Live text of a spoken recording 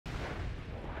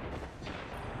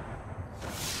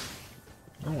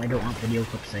definitely don't want video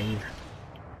clip save.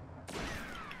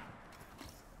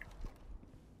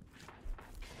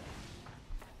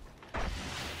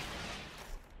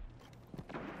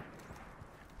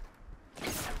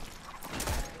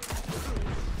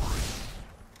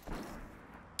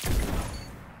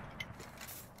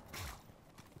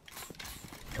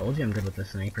 Told you I'm good with the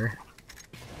sniper.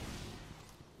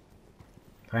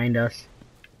 Find us.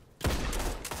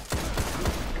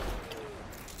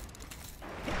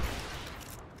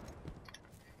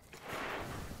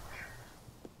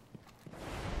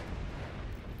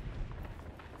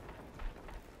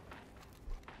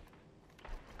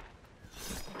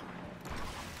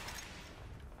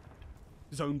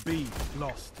 Zone B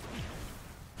lost.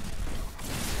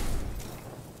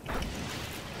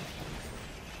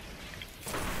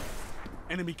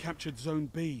 Enemy captured Zone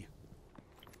B.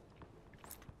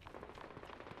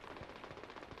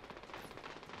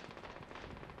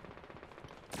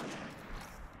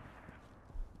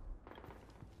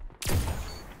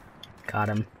 Got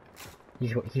him.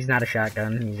 He's not a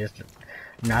shotgun, he's just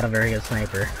not a very good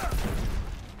sniper.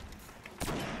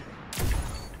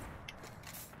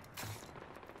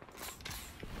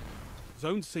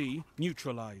 Zone C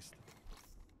neutralized.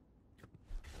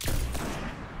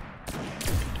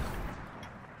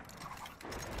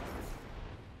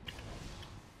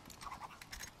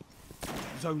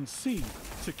 Zone C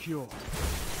secure.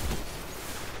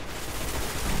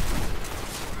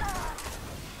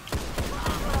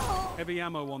 Heavy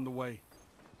ammo on the way.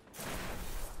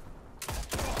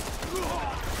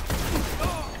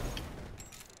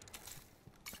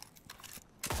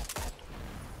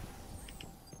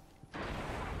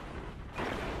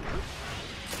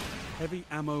 Heavy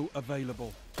ammo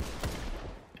available.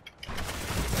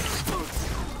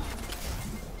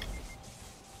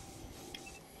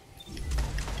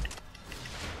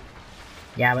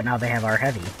 Yeah, but now they have our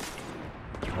heavy.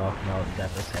 Oh, no, that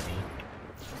was heavy.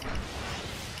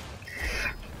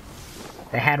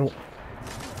 They had...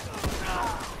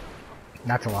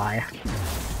 That's a lie.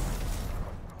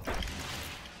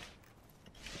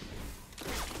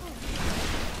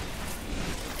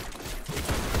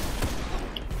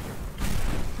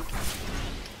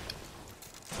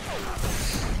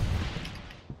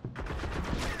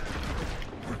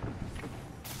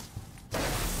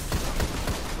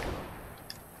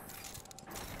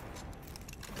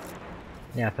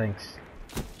 Yeah, thanks.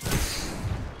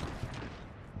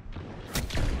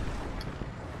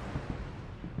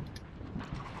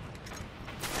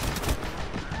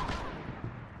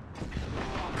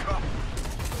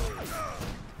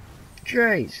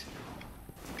 Jeez.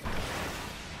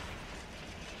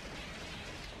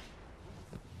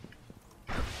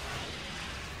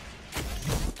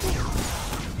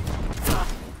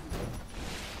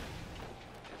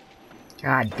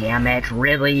 God damn it,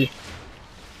 really?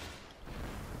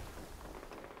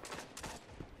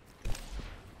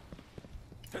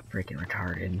 Freaking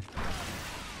retarded.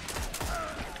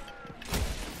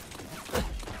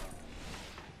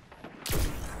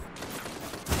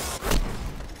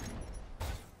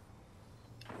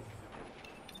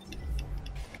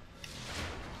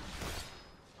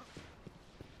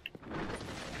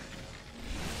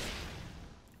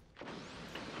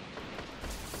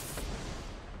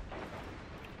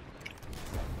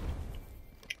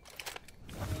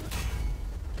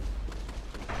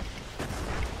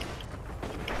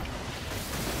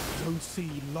 Zone C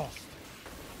lost.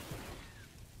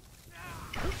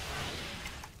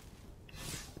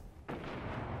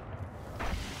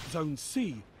 Zone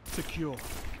C secure.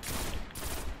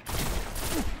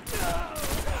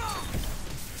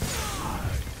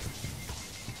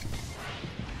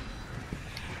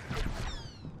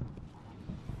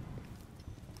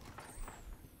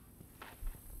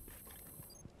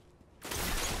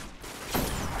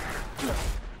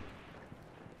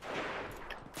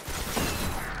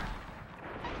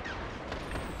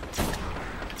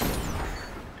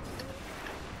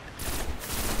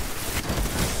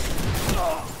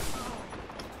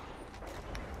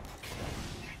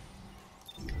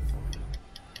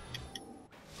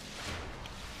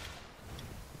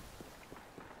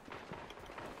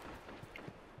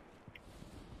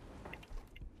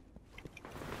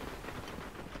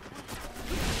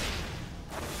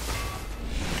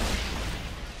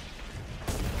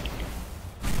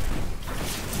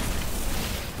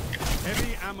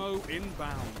 Heavy ammo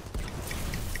inbound.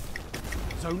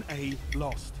 Zone A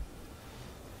lost.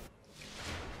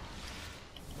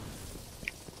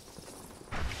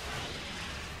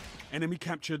 Enemy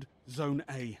captured Zone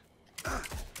A.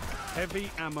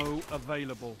 Heavy ammo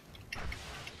available.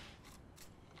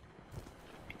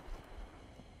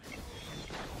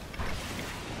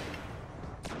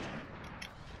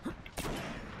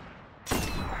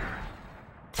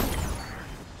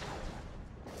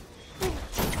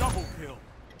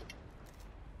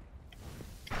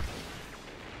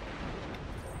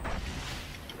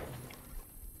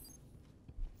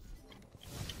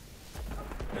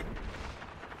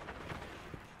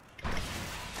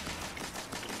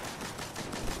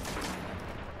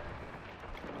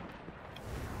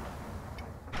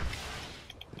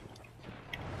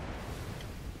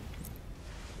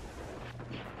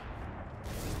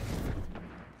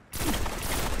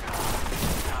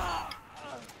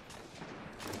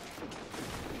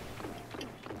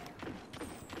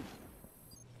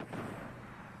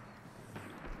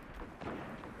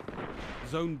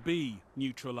 Zone B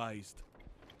neutralized.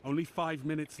 Only 5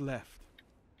 minutes left.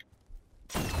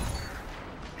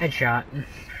 Headshot.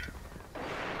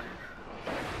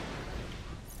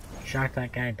 Shot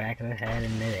that guy back in the head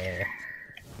in midair.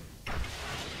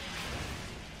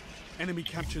 Enemy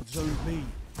captured Zone B.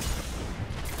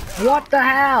 What the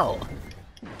hell?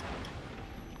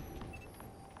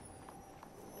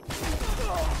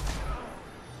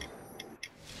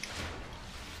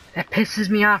 That pisses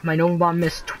me off. My Nova Bomb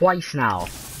missed twice now.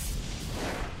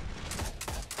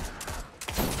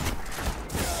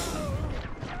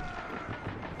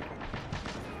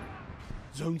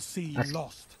 Zone C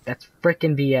lost. That's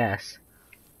frickin' BS.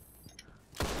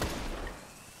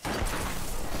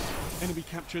 Enemy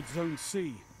captured Zone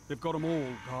C. They've got them all,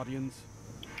 Guardians.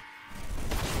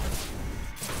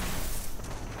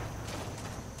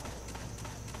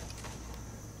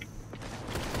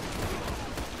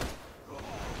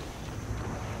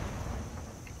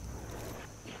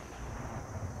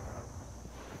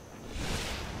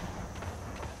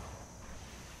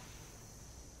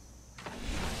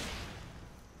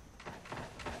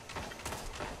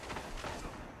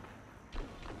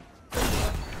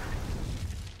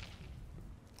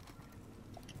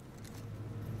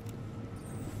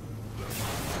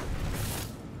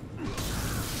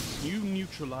 You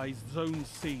neutralized Zone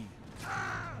C.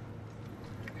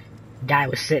 Guy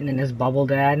was sitting in his bubble,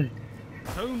 Dad.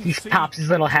 Zone He C. pops his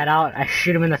little head out. I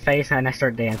shoot him in the face and I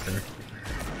start dancing.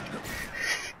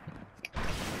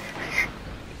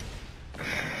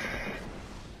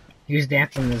 He was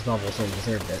dancing in his bubble, so he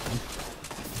deserved it.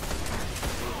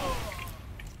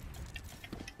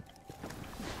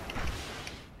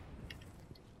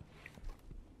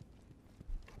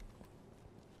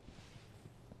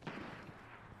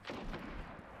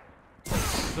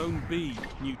 Zone B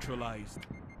neutralized.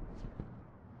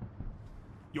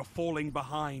 You're falling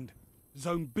behind.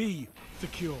 Zone B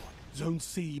secure. Zone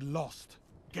C lost.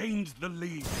 Gained the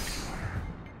lead.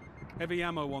 Heavy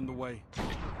ammo on the way.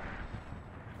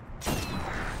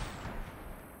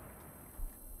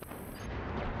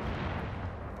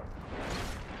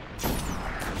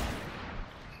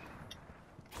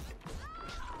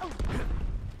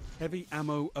 Heavy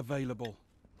ammo available.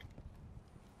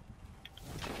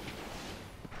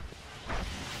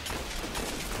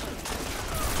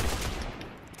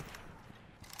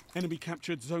 Enemy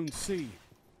captured Zone C.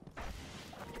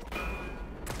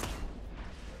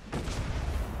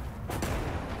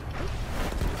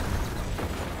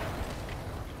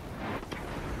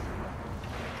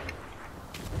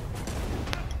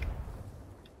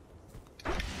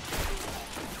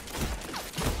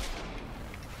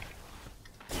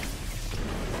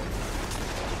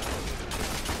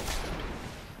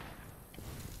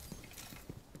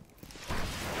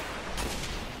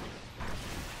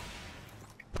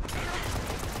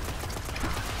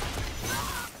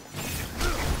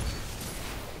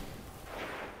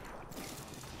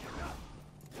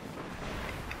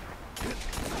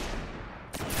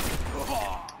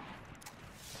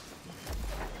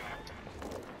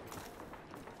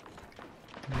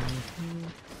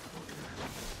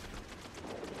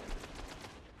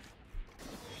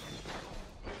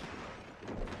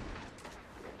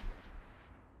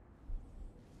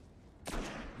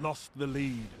 Lost the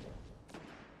lead.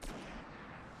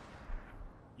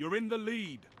 You're in the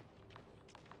lead.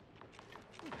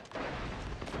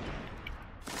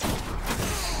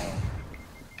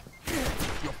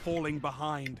 You're falling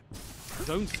behind.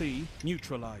 Zone C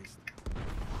neutralized.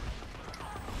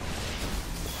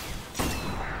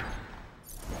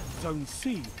 Zone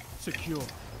C secure.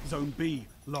 Zone B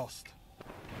lost.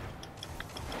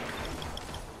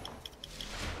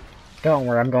 Don't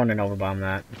worry, I'm going to Nova Bomb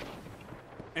that.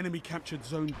 Enemy captured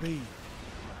Zone B.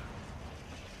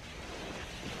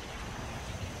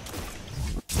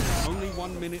 Only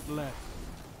 1 minute left.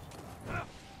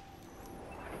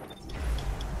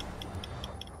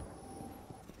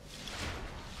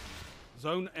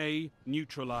 Zone A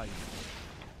neutralized.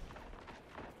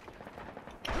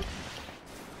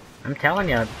 I'm telling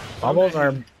you, bubbles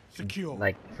are secure.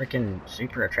 like freaking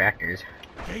super attractors.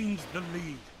 Gained the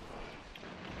lead.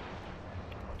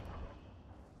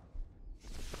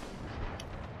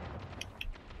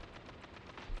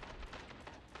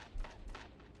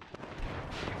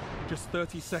 Just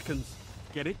 30 seconds.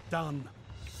 Get it done.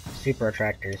 Super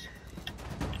attractors.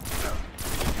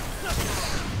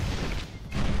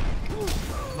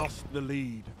 Lost the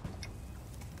lead.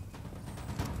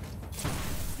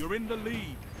 You're in the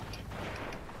lead.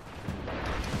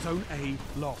 Zone A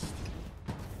lost.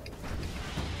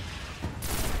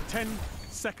 10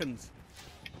 seconds.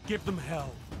 Give them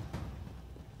hell.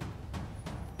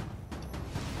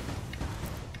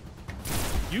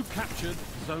 You captured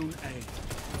Zone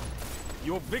A.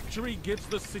 Your victory gives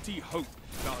the city hope,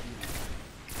 Guardian.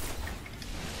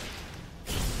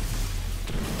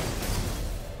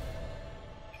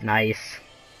 Nice.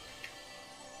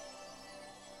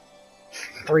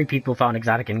 3 people found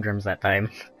exotic engrams that time.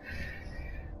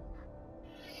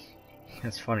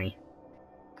 That's funny.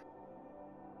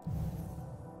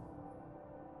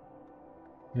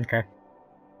 Okay.